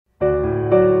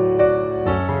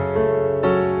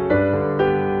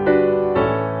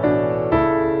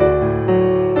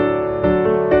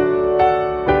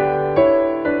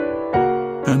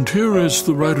is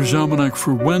the Writer's Almanac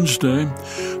for Wednesday,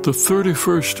 the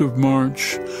 31st of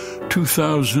March,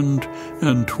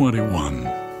 2021.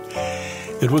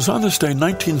 It was on this day,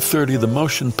 1930, the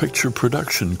Motion Picture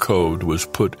Production Code was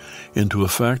put into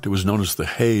effect. It was known as the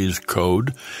Hays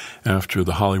Code, after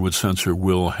the Hollywood censor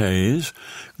Will Hays.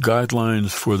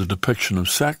 Guidelines for the depiction of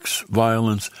sex,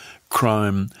 violence,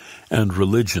 crime, and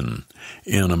religion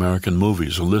in American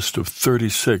movies. A list of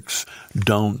 36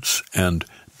 don'ts and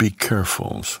be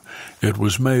carefuls. It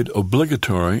was made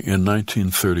obligatory in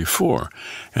 1934,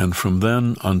 and from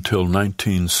then until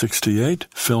 1968,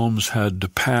 films had to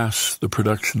pass the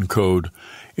production code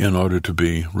in order to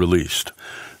be released.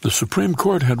 The Supreme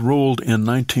Court had ruled in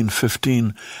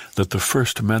 1915 that the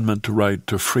First Amendment right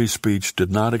to free speech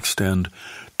did not extend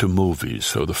to movies,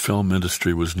 so the film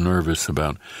industry was nervous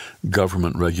about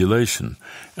government regulation,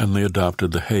 and they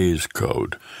adopted the Hays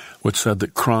Code, which said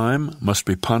that crime must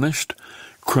be punished,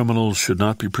 criminals should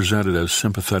not be presented as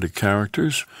sympathetic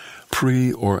characters,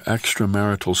 pre- or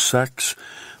extramarital sex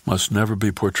must never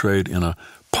be portrayed in a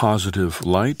positive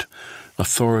light,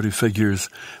 authority figures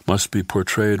must be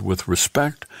portrayed with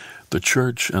respect, the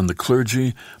church and the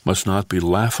clergy must not be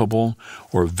laughable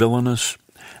or villainous,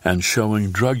 and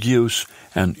showing drug use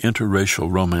and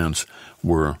interracial romance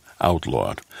were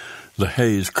outlawed. The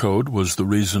Hays Code was the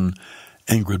reason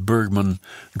Ingrid Bergman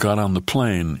got on the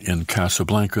plane in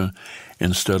Casablanca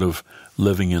instead of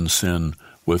living in sin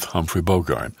with Humphrey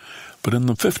Bogart. But in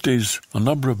the 50s, a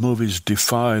number of movies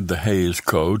defied the Hays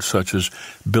Code, such as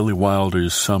Billy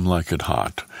Wilder's Some Like It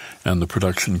Hot, and the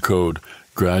production code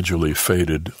gradually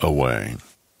faded away.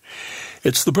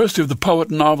 It's the birthday of the poet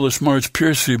and novelist Marge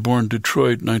Piercy, born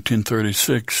Detroit,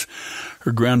 1936.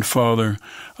 Her grandfather,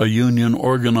 a union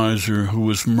organizer who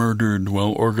was murdered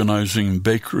while organizing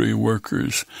bakery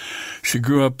workers. She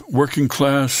grew up working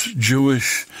class,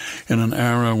 Jewish, in an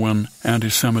era when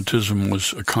anti-Semitism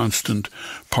was a constant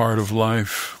part of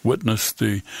life, witnessed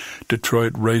the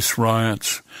Detroit race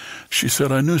riots. She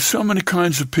said, I knew so many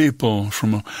kinds of people,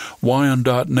 from a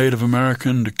Wyandotte Native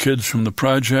American to kids from the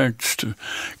projects, to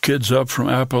kids up from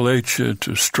Appalachia,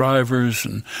 to strivers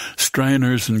and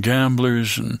strainers and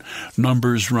gamblers and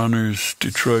numbers runners.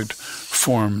 Detroit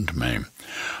formed me.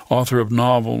 Author of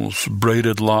novels,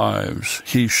 Braided Lives,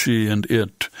 He, She, and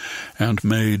It, and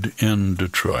Made in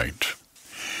Detroit.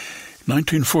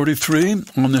 1943,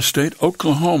 on this date,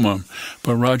 Oklahoma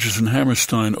by Rodgers and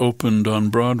Hammerstein opened on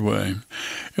Broadway.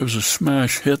 It was a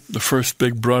smash hit. The first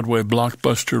big Broadway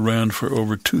blockbuster, ran for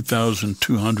over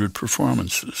 2,200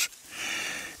 performances.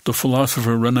 The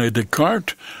philosopher René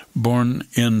Descartes, born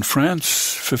in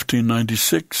France,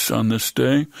 1596 on this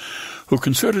day, who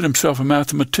considered himself a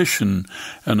mathematician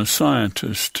and a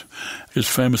scientist. His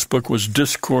famous book was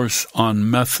Discourse on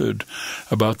Method,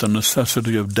 about the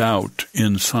necessity of doubt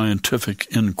in scientific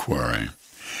inquiry.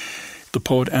 The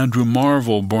poet Andrew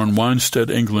Marvell, born Wanstead,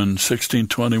 England,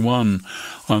 1621,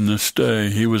 on this day.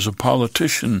 He was a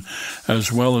politician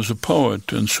as well as a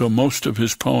poet, and so most of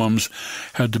his poems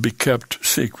had to be kept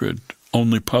secret,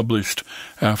 only published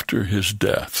after his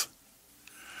death.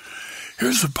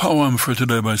 Here's a poem for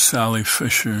today by Sally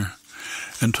Fisher,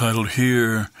 entitled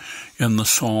Here in the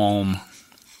Psalm.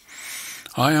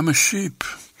 I am a sheep,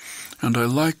 and I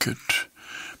like it,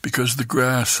 because the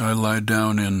grass I lie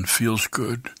down in feels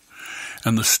good,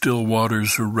 and the still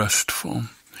waters are restful,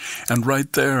 and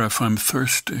right there if I'm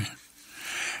thirsty.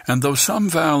 And though some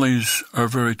valleys are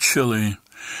very chilly,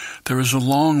 there is a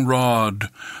long rod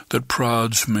that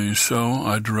prods me, so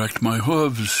I direct my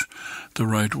hooves the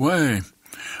right way.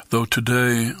 Though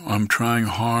today I'm trying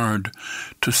hard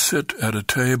to sit at a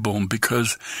table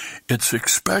because it's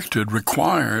expected,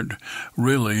 required,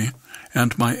 really,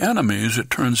 and my enemies, it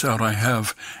turns out I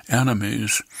have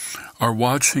enemies, are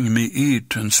watching me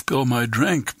eat and spill my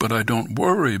drink, but I don't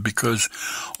worry because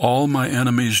all my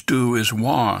enemies do is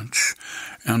watch,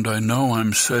 and I know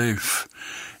I'm safe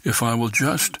if I will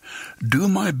just do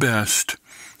my best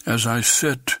as I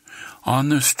sit on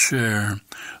this chair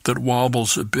that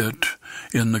wobbles a bit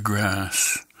in the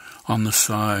grass on the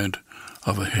side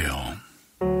of a hill.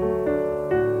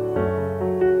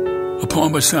 A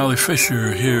poem by Sally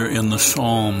Fisher, here in the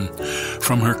Psalm,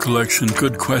 from her collection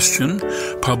Good Question,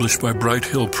 published by Bright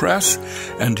Hill Press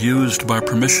and used by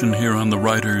permission here on the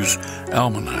Writer's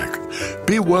Almanac.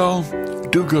 Be well,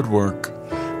 do good work,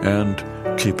 and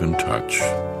keep in touch.